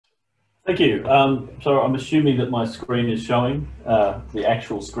Thank you. So I'm assuming that my screen is showing the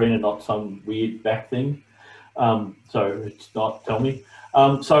actual screen and not some weird back thing. So it's not, tell me.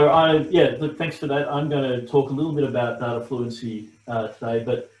 Yeah, look, thanks for that. I'm going to talk a little bit about data fluency today,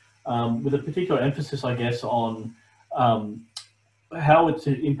 but with a particular emphasis, I guess, on how it's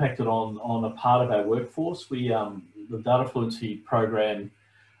impacted on a part of our workforce. The data fluency program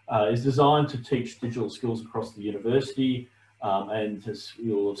is designed to teach digital skills across the university, and as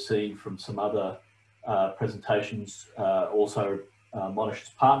you'll have seen from some other presentations, also Monish's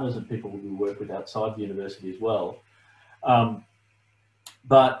partners and people we work with outside the university as well. As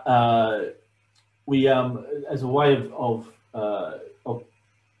a way of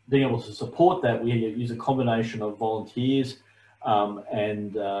being able to support that, we use a combination of volunteers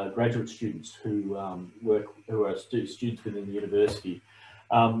and graduate students who are students within the university.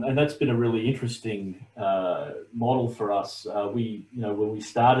 And that's been a really interesting model for us. When we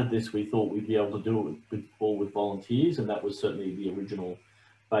started this, we thought we'd be able to do it all with volunteers, and that was certainly the original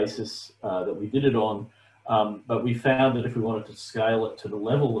basis that we did it on. But we found that if we wanted to scale it to the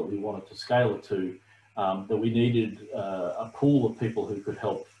level that we wanted to scale it to, that we needed a pool of people who could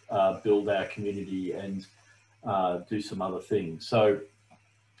help build our community and do some other things. So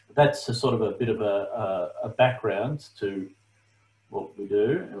that's a sort of a bit of a background to what we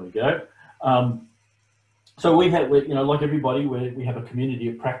do. There we go. So we have, like everybody, we have a community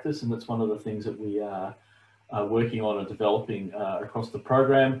of practice, and that's one of the things that we are working on and developing across the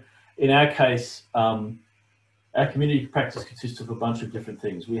program. In our case, our community practice consists of a bunch of different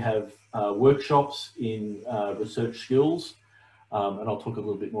things. We have workshops in research skills, and I'll talk a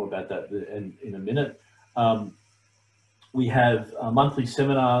little bit more about that in a minute. We have monthly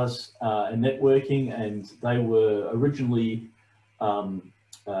seminars and networking, and they were originally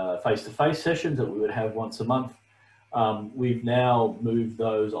face-to-face sessions that we would have once a month. We've now moved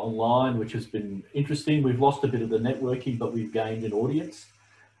those online, which has been interesting. We've lost a bit of the networking, but we've gained an audience.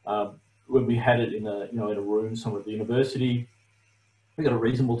 When we had it in a room somewhere at the university, we got a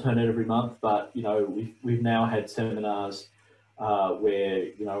reasonable turnout every month, but we've now had seminars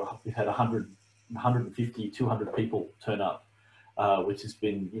where we've had 100, 150, 200 people turn up, which has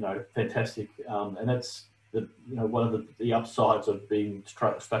been fantastic, and that's one of the upsides of being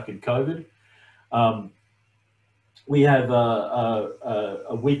stuck in COVID. We have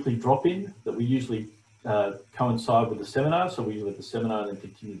a weekly drop-in that we usually coincide with the seminar. So we have the seminar and then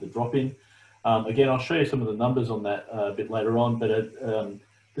continue the drop-in. Again, I'll show you some of the numbers on that a bit later on, but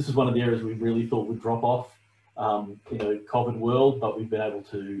this is one of the areas we really thought would drop off in a COVID world, but we've been able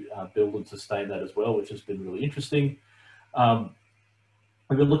to build and sustain that as well, which has been really interesting.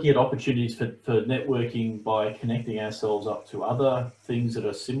 We've been looking at opportunities for networking by connecting ourselves up to other things that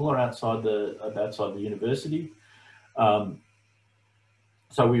are similar outside the university.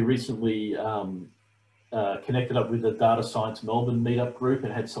 So we recently connected up with the Data Science Melbourne meetup group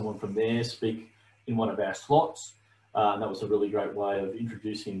and had someone from there speak in one of our slots. And that was a really great way of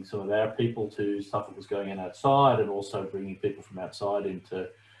introducing some of our people to stuff that was going on outside, and also bringing people from outside in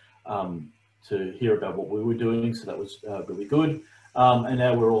to hear about what we were doing. So that was really good. And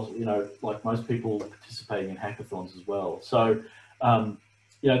now we're all, like most people, participating in hackathons as well. So,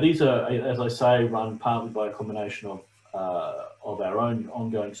 these are, as I say, run partly by a combination of our own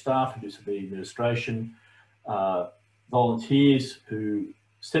ongoing staff who do some of the administration, volunteers who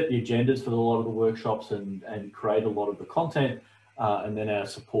set the agendas for a lot of the workshops and create a lot of the content, and then our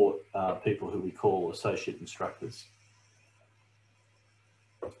support people who we call associate instructors.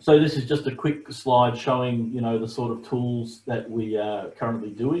 So this is just a quick slide showing, the sort of tools that we are currently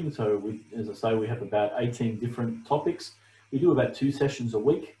doing. So as I say, we have about 18 different topics. We do about 2 sessions a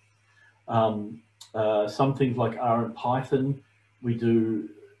week. Some things like R and Python, we do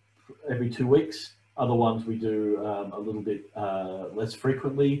every 2 weeks. Other ones we do a little bit less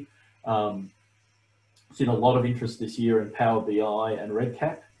frequently. Seen a lot of interest this year in Power BI and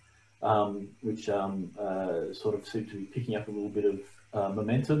RedCap, which sort of seem to be picking up a little bit of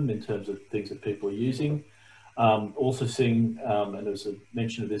momentum in terms of things that people are using. Also seeing, and there was a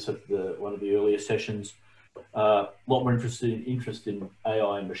mention of this at one of the earlier sessions, a lot more interest in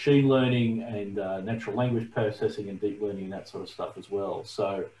AI and machine learning and natural language processing and deep learning and that sort of stuff as well.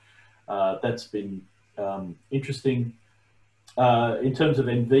 So that's been interesting. In terms of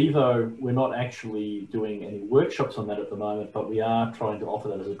NVivo, we're not actually doing any workshops on that at the moment, but we are trying to offer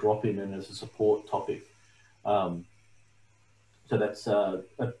that as a drop-in and as a support topic. So that's a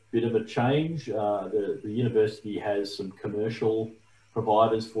bit of a change. The university has some commercial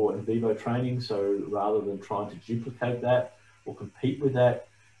providers for NVivo training. So rather than trying to duplicate that or compete with that,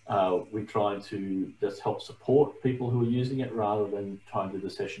 we're trying to just help support people who are using it rather than trying to do the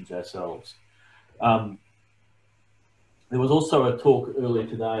sessions ourselves. There was also a talk earlier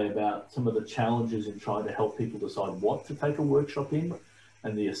today about some of the challenges in trying to help people decide what to take a workshop in,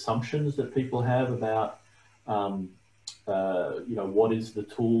 and the assumptions that people have about, you know, what is the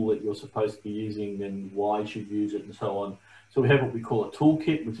tool that you're supposed to be using and why you should use it and so on. So we have what we call a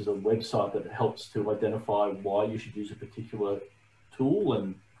toolkit, which is a website that helps to identify why you should use a particular tool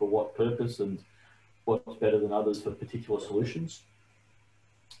and for what purpose and what's better than others for particular solutions.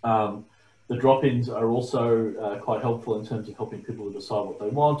 The drop-ins are also quite helpful in terms of helping people to decide what they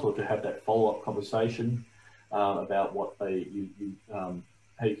want or to have that follow-up conversation about what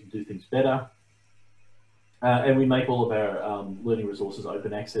how you can do things better. And we make all of our learning resources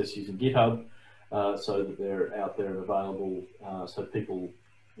open access using GitHub so that they're out there and available so people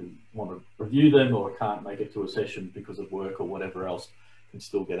who want to review them or can't make it to a session because of work or whatever else can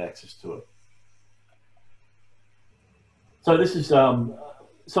still get access to it. So this is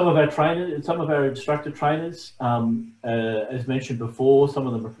some of our trainers, some of our instructor trainers. As mentioned before, some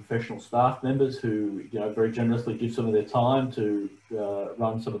of them are professional staff members who, you know, very generously give some of their time to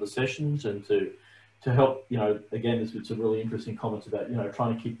run some of the sessions and to help, you know, again, there's some really interesting comments about, you know,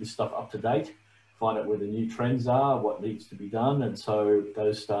 trying to keep this stuff up to date, find out where the new trends are, what needs to be done. And so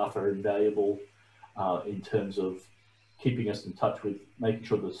those staff are invaluable in terms of keeping us in touch with making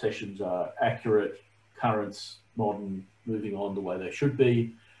sure the sessions are accurate, current, modern, moving on the way they should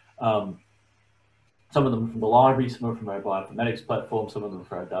be. Some of them from the library, some of them from our bioinformatics platform, some of them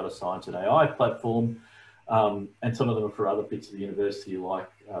from our data science and AI platform, and some of them are for other bits of the university like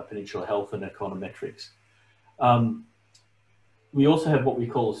Peninsula Health and econometrics. We also have what we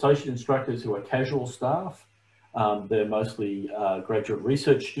call associate instructors who are casual staff. They're mostly graduate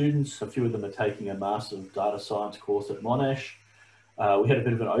research students. A few of them are taking a Master of Data Science course at Monash. We had a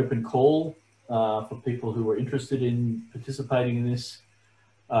bit of an open call for people who were interested in participating in this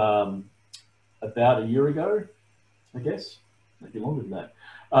about a year ago, I guess, maybe longer than that.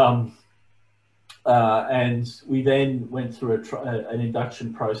 And we then went through an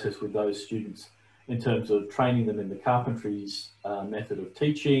induction process with those students in terms of training them in the carpentry's method of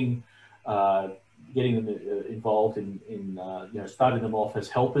teaching, getting them involved in you know, starting them off as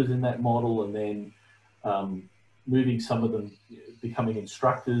helpers in that model, and then moving some of them becoming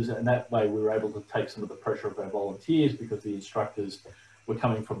instructors. And that way we were able to take some of the pressure of our volunteers, because the instructors were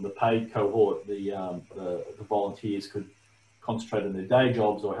coming from the paid cohort. The volunteers could concentrate on their day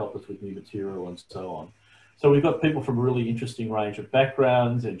jobs or help us with new material and so on. So we've got people from a really interesting range of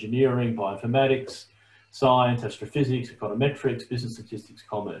backgrounds: engineering, bioinformatics, science, astrophysics, econometrics, business statistics,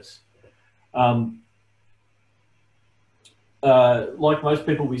 commerce. Like most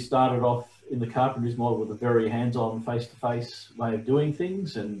people, we started off in the carpentries model with a very hands-on, face-to-face way of doing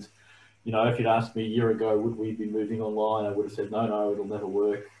things. And, you know, if you'd asked me a year ago, would we be moving online, I would have said, no, it'll never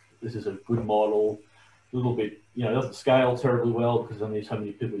work. This is a good model, a little bit, you know, it doesn't scale terribly well because only so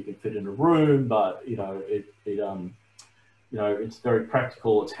many people you can fit in a room, but, you know, you know, it's very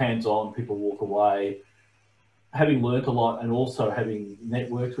practical, it's hands-on, people walk away having learned a lot and also having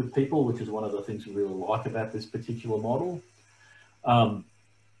networked with people, which is one of the things we really like about this particular model.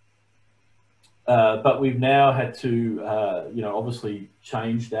 But we've now had to, you know, obviously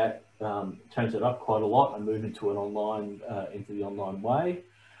change that up quite a lot and move into an online, into the online way.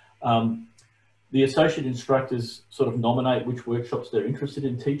 The associate instructors sort of nominate which workshops they're interested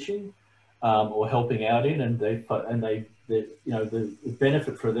in teaching or helping out in, and you know, the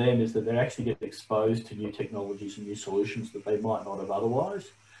benefit for them is that they actually get exposed to new technologies and new solutions that they might not have otherwise.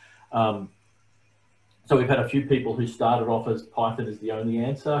 So we've had a few people who started off as Python as the only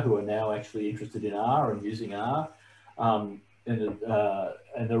answer, who are now actually interested in R and using R. And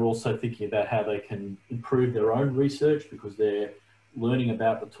they're also thinking about how they can improve their own research, because they're learning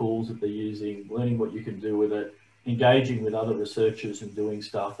about the tools that they're using, learning what you can do with it, engaging with other researchers and doing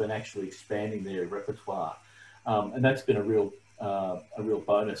stuff, and actually expanding their repertoire. And that's been a real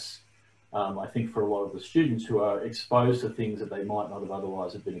bonus, I think, for a lot of the students who are exposed to things that they might not have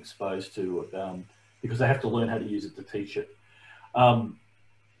otherwise have been exposed to, because they have to learn how to use it to teach it. And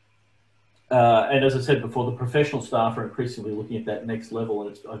as I said before, the professional staff are increasingly looking at that next level,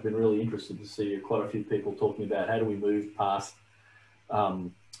 and I've been really interested to see quite a few people talking about how do we move past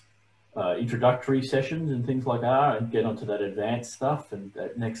introductory sessions and things like R and get onto that advanced stuff and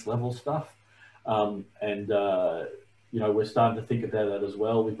that next level stuff. You know, we're starting to think about that as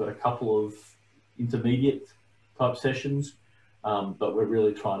well. We've got a couple of intermediate type sessions, but we're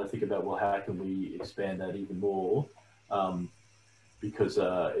really trying to think about, well, how can we expand that even more, because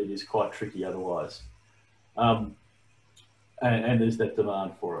it is quite tricky otherwise. and there's that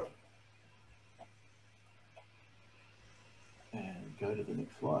demand for it. And go to the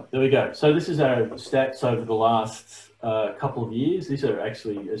next slide. There we go. So this is our stats over the last couple of years. These are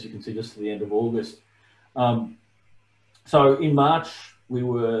actually, as you can see, just to the end of August. So in March,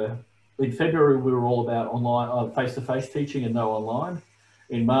 in February, we were all about online, face-to-face teaching and no online.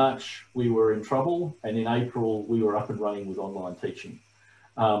 In March, we were in trouble, and in April, we were up and running with online teaching.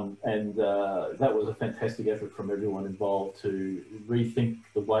 That was a fantastic effort from everyone involved to rethink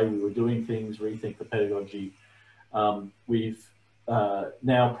the way we were doing things, rethink the pedagogy. We've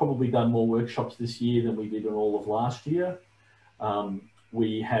now probably done more workshops this year than we did in all of last year.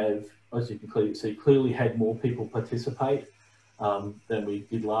 We have, as you can see, clearly had more people participate than we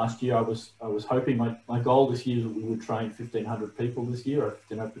did last year. I was hoping my goal this year is that we would train 1,500 people this year, or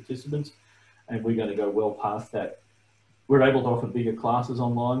 1,500 participants, and we're going to go well past that. We're able to offer bigger classes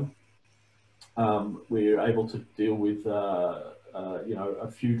online. We're able to deal with a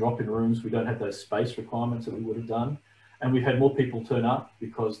few drop-in rooms. We don't have those space requirements that we would have done. And we've had more people turn up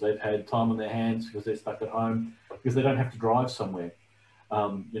because they've had time on their hands, because they're stuck at home, because they don't have to drive somewhere.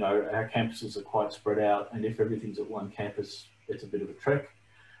 Our campuses are quite spread out, and if everything's at one campus, it's a bit of a trek.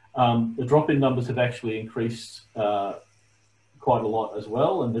 The drop-in numbers have actually increased quite a lot as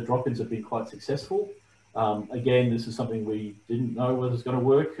well, and the drop-ins have been quite successful. Again, this is something we didn't know whether it's going to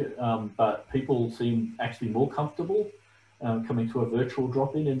work, but people seem actually more comfortable coming to a virtual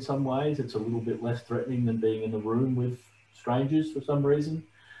drop-in in some ways. It's a little bit less threatening than being in the room with strangers for some reason.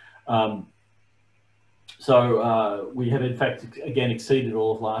 So we have in fact, again, exceeded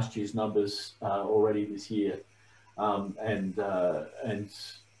all of last year's numbers already this year. The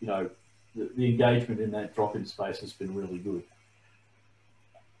engagement in that drop-in space has been really good.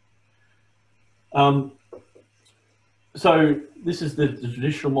 So this is the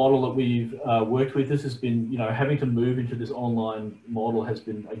traditional model that we've worked with. This has been, having to move into this online model has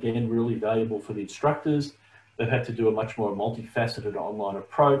been, again, really valuable for the instructors. They've had to do a much more multifaceted online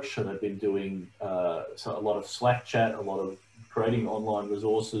approach. So they've been doing a lot of Slack chat, a lot of creating online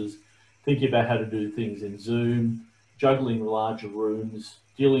resources, thinking about how to do things in Zoom, juggling larger rooms,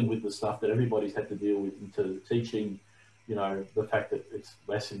 dealing with the stuff that everybody's had to deal with into teaching. The fact that it's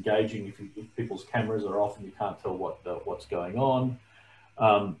less engaging if people's cameras are off and you can't tell what's going on.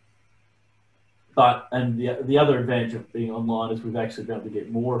 The other advantage of being online is we've actually been able to get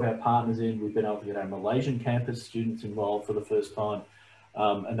more of our partners in. We've been able to get our Malaysian campus students involved for the first time,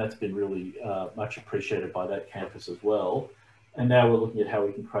 and that's been really much appreciated by that campus as well. And now we're looking at how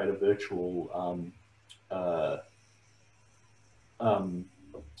we can create a virtual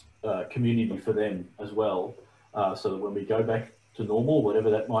community for them as well. So that when we go back to normal, whatever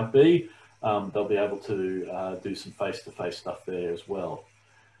that might be, they'll be able to do some face-to-face stuff there as well.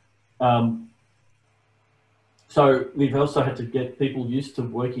 So we've also had to get people used to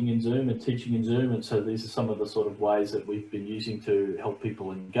working in Zoom and teaching in Zoom, and so these are some of the sort of ways that we've been using to help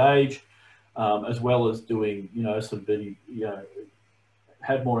people engage, as well as doing, some very,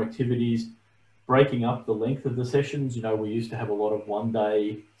 have more activities, breaking up the length of the sessions. We used to have a lot of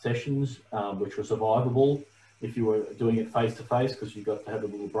one-day sessions, which were survivable if you were doing it face-to-face, because you got to have a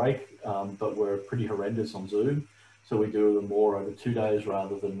little break, but we're pretty horrendous on Zoom. So we do them more over 2 days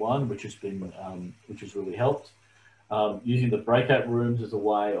rather than one, which has been, which has really helped. Using the breakout rooms as a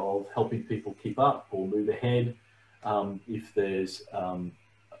way of helping people keep up or move ahead if there's a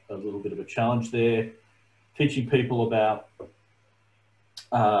little bit of a challenge there. Teaching people about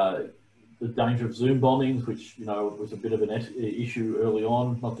the danger of Zoom bombings, which was a bit of an issue early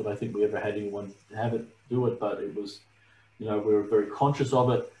on. Not that I think we ever had anyone have it do it, but it was, we were very conscious of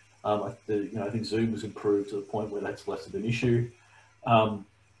it. I think Zoom has improved to the point where that's less of an issue. And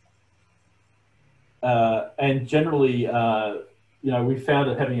generally, we found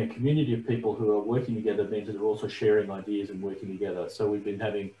that having a community of people who are working together means that they're also sharing ideas and working together. So we've been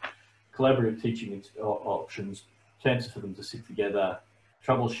having collaborative teaching options, chances for them to sit together,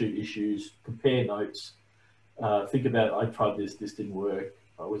 troubleshoot issues, compare notes, think about, I tried this didn't work,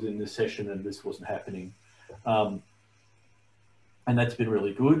 I was in this session and this wasn't happening. And that's been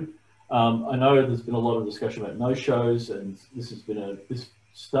really good. I know there's been a lot of discussion about no-shows, and this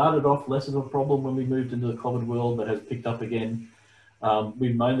started off less of a problem when we moved into the COVID world, but has picked up again.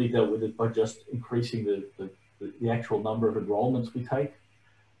 We've mainly dealt with it by just increasing the actual number of enrollments we take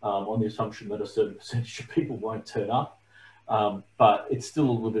on the assumption that a certain percentage of people won't turn up. But it's still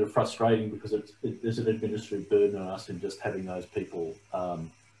a little bit frustrating because there's an administrative burden on us in just having those people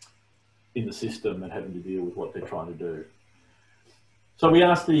in the system and having to deal with what they're trying to do. So we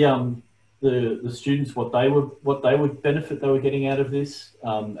asked the students what they would benefit they were getting out of this,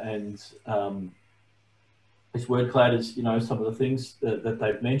 this word cloud is, you know, some of the things that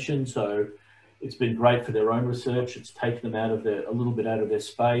they've mentioned. So it's been great for their own research. It's taken them out of a little bit out of their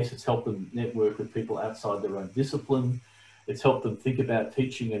space. It's helped them network with people outside their own discipline. It's helped them think about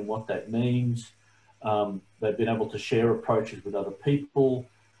teaching and what that means. They've been able to share approaches with other people.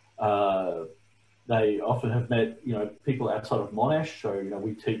 They often have met, you know, people outside of Monash. So, you know,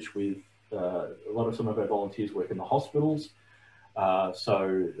 we teach with some of our volunteers work in the hospitals.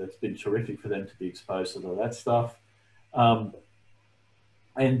 So it's been terrific for them to be exposed to all that stuff.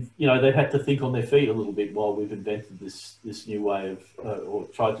 And, you know, they've had to think on their feet a little bit while we've invented this new way of, or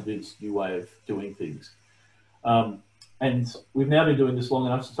tried to do this new way of doing things. And we've now been doing this long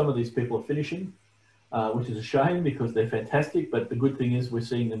enough, so some of these people are finishing, which is a shame because they're fantastic. But the good thing is we're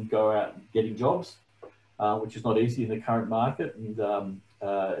seeing them go out and getting jobs, which is not easy in the current market. And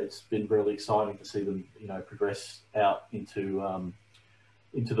it's been really exciting to see them, you know, progress out into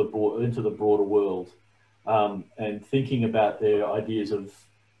the broader world. And thinking about their ideas of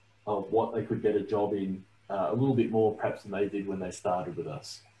what they could get a job in a little bit more perhaps than they did when they started with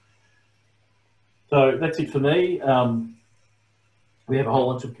us. So that's it for me. We have a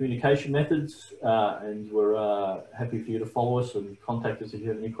whole bunch of communication methods and we're happy for you to follow us and contact us if you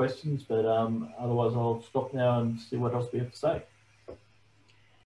have any questions. But otherwise I'll stop now and see what else we have to say.